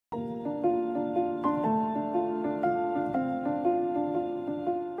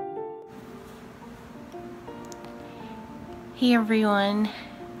Hey everyone,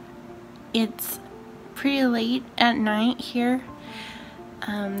 it's pretty late at night here.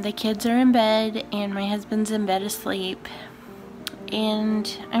 The kids are in bed and my husband's in bed asleep, and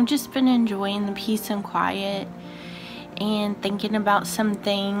I've just been enjoying the peace and quiet and thinking about some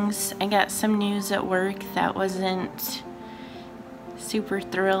things. I got some news at work that wasn't super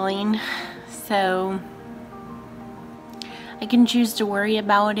thrilling, so I can choose to worry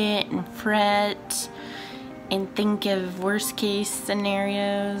about it and fret and think of worst case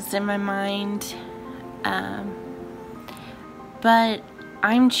scenarios in my mind, but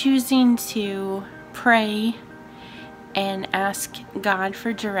I'm choosing to pray and ask God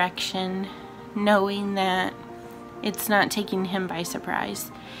for direction, knowing that it's not taking him by surprise.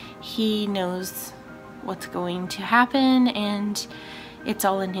 He knows what's going to happen and it's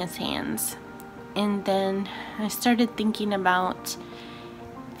all in his hands. And then I started thinking about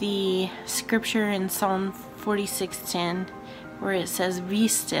the scripture in Psalm 46:10 where it says, "Be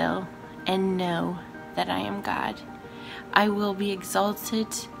still and know that I am God. I will be exalted."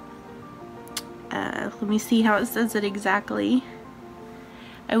 Let me see how it says it exactly.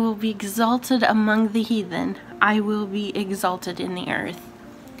 "I will be exalted among the heathen. I will be exalted in the earth."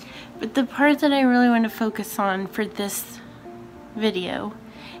 But the part that I really want to focus on for this video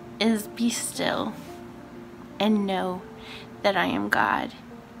is be still and know that I am God.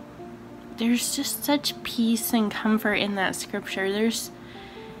 There's just such peace and comfort in that scripture.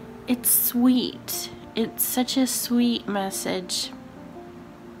 It's sweet. It's such a sweet message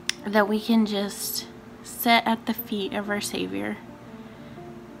that we can just sit at the feet of our Savior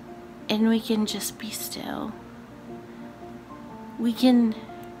and we can just be still. We can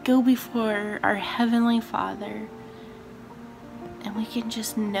go before our Heavenly Father and we can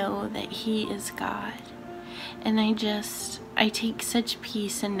just know that He is God. And I take such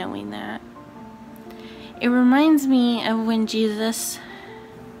peace in knowing that. It reminds me of when Jesus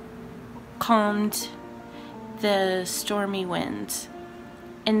calmed the stormy winds.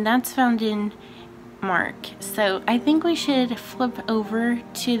 And that's found in Mark. So I think we should flip over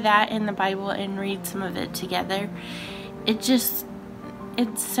to that in the Bible and read some of it together. It's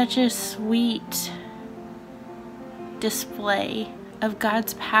such a sweet display of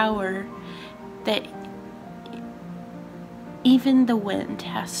God's power that even the wind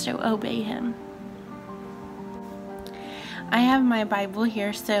has to obey him. I have my Bible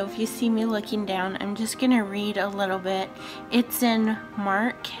here, so if you see me looking down, I'm just going to read a little bit. It's in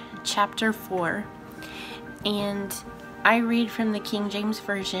Mark chapter 4, and I read from the King James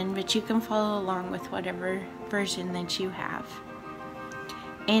Version, but you can follow along with whatever version that you have.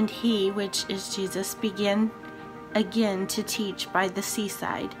 "And he," which is Jesus, "began again to teach by the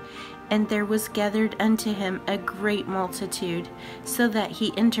seaside, and there was gathered unto him a great multitude, so that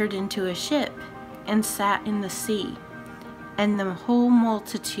he entered into a ship, and sat in the sea. And the whole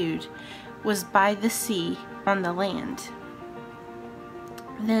multitude was by the sea on the land."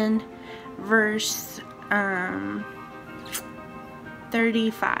 Then verse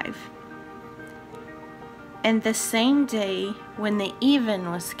 35. "And the same day when the even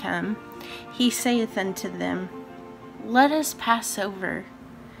was come, he saith unto them, Let us pass over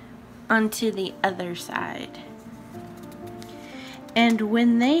unto the other side. And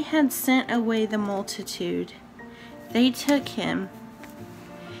when they had sent away the multitude, they took him,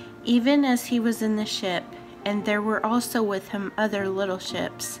 even as he was in the ship, and there were also with him other little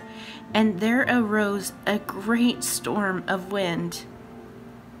ships. And there arose a great storm of wind,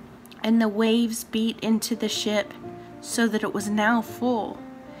 and the waves beat into the ship, so that it was now full.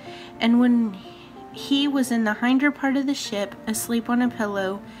 And when he was in the hinder part of the ship, asleep on a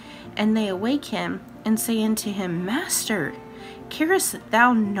pillow, and they awake him, and say unto him, Master, carest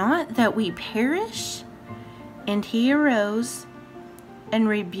thou not that we perish? And he arose, and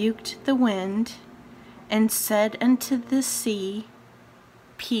rebuked the wind, and said unto the sea,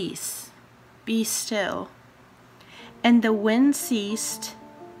 Peace, be still. And the wind ceased,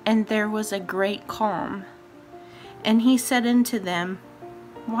 and there was a great calm. And he said unto them,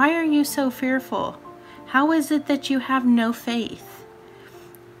 Why are you so fearful? How is it that you have no faith?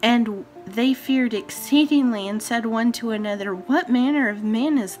 And they feared exceedingly, and said one to another, What manner of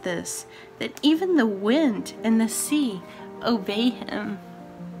man is this, that even the wind and the sea obey him?"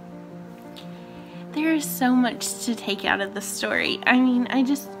 There is so much to take out of the story. I mean, I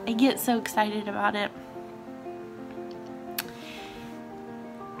get so excited about it.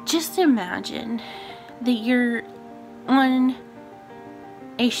 Just imagine that you're on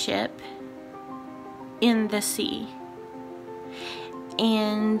a ship in the sea,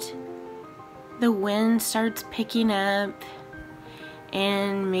 and the wind starts picking up,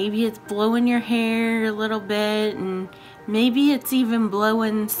 and maybe it's blowing your hair a little bit, and Maybe it's even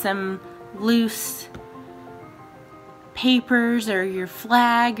blowing some loose papers or your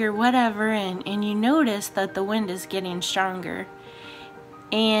flag or whatever, and you notice that the wind is getting stronger.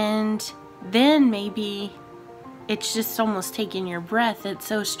 And then maybe it's just almost taking your breath. It's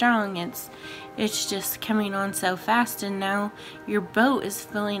so strong, it's just coming on so fast, and now your boat is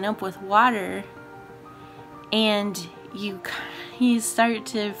filling up with water, and you start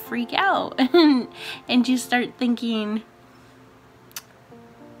to freak out and you start thinking,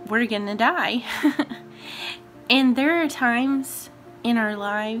 we're gonna die. And there are times in our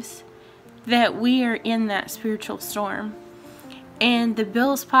lives that we are in that spiritual storm, and the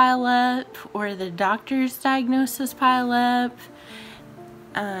bills pile up, or the doctor's diagnosis pile up.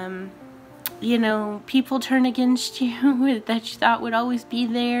 You know, people turn against you that you thought would always be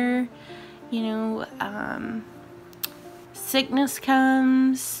there. You know, sickness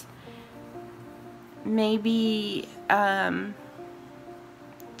comes. Maybe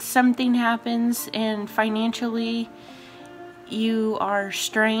something happens, and financially you are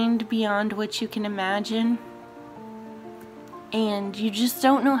strained beyond what you can imagine, and you just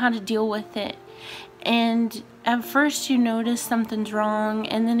don't know how to deal with it. And at first you notice something's wrong,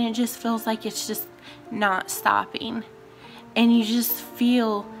 and then it just feels like it's just not stopping, and you just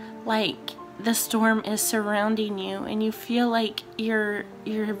feel like the storm is surrounding you, and you feel like your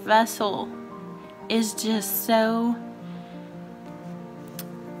vessel is just so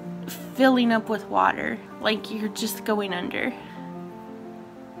filling up with water, like you're just going under,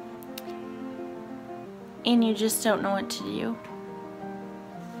 and you just don't know what to do.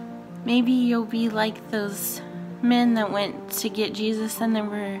 Maybe you'll be like those men that went to get Jesus, and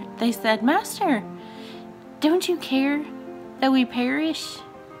they said, Master, don't you care that we perish?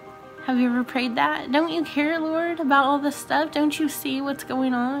 Have you ever prayed that? Don't you care, Lord, about all this stuff? Don't you see what's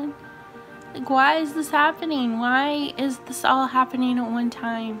going on? Like, why is this happening? Why is this all happening at one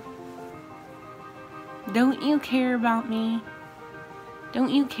time? Don't you care about me? Don't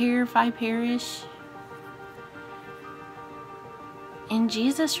you care if I perish? And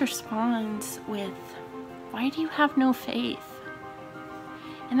Jesus responds with, why do you have no faith?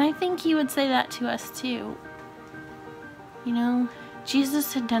 And I think he would say that to us too. You know,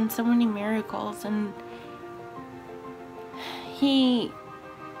 Jesus had done so many miracles, and he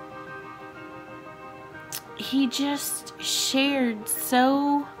just shared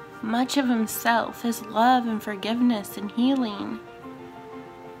so much of himself, his love and forgiveness and healing,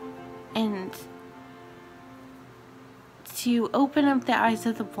 and to open up the eyes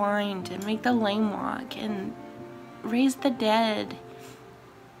of the blind and make the lame walk and raise the dead.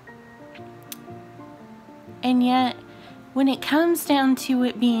 And yet, when it comes down to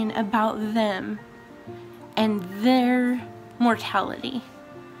it being about them and their mortality,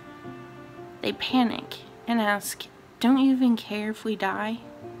 they panic and ask, don't you even care if we die?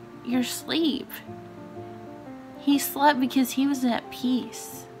 You're asleep. He slept because he was at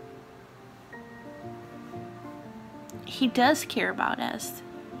peace. He does care about us.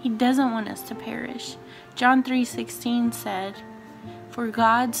 He doesn't want us to perish. John 3:16 said, for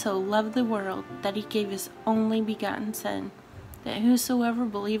God so loved the world that he gave his only begotten Son, that whosoever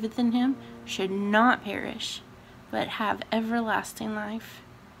believeth in him should not perish, but have everlasting life.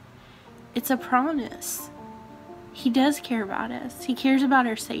 It's a promise. He does care about us. He cares about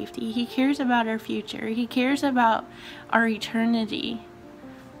our safety. He cares about our future. He cares about our eternity.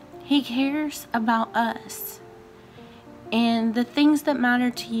 He cares about us. And the things that matter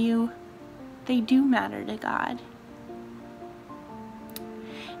to you, they do matter to God.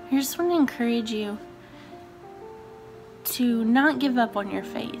 I just want to encourage you to not give up on your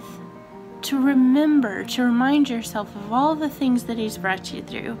faith. To remind yourself of all the things that he's brought you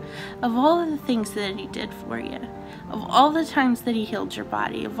through, of all the things that he did for you, of all the times that he healed your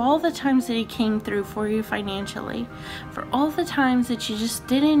body, of all the times that he came through for you financially, for all the times that you just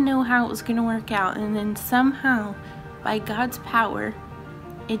didn't know how it was going to work out, and then somehow, by God's power,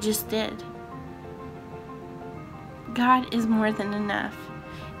 it just did. God is more than enough.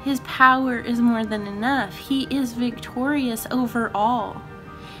 His power is more than enough. He is victorious over all.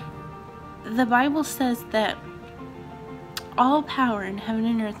 The Bible says that all power in heaven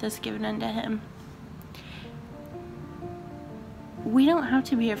and earth is given unto him. We don't have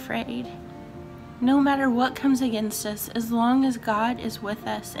to be afraid. No matter what comes against us, as long as God is with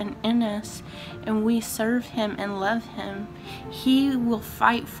us and in us, and we serve him and love him, he will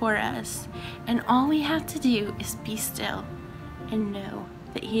fight for us. And all we have to do is be still and know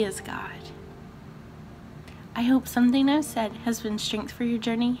that he is God. I hope something I've said has been strength for your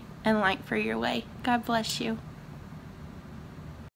journey and light for your way. God bless you.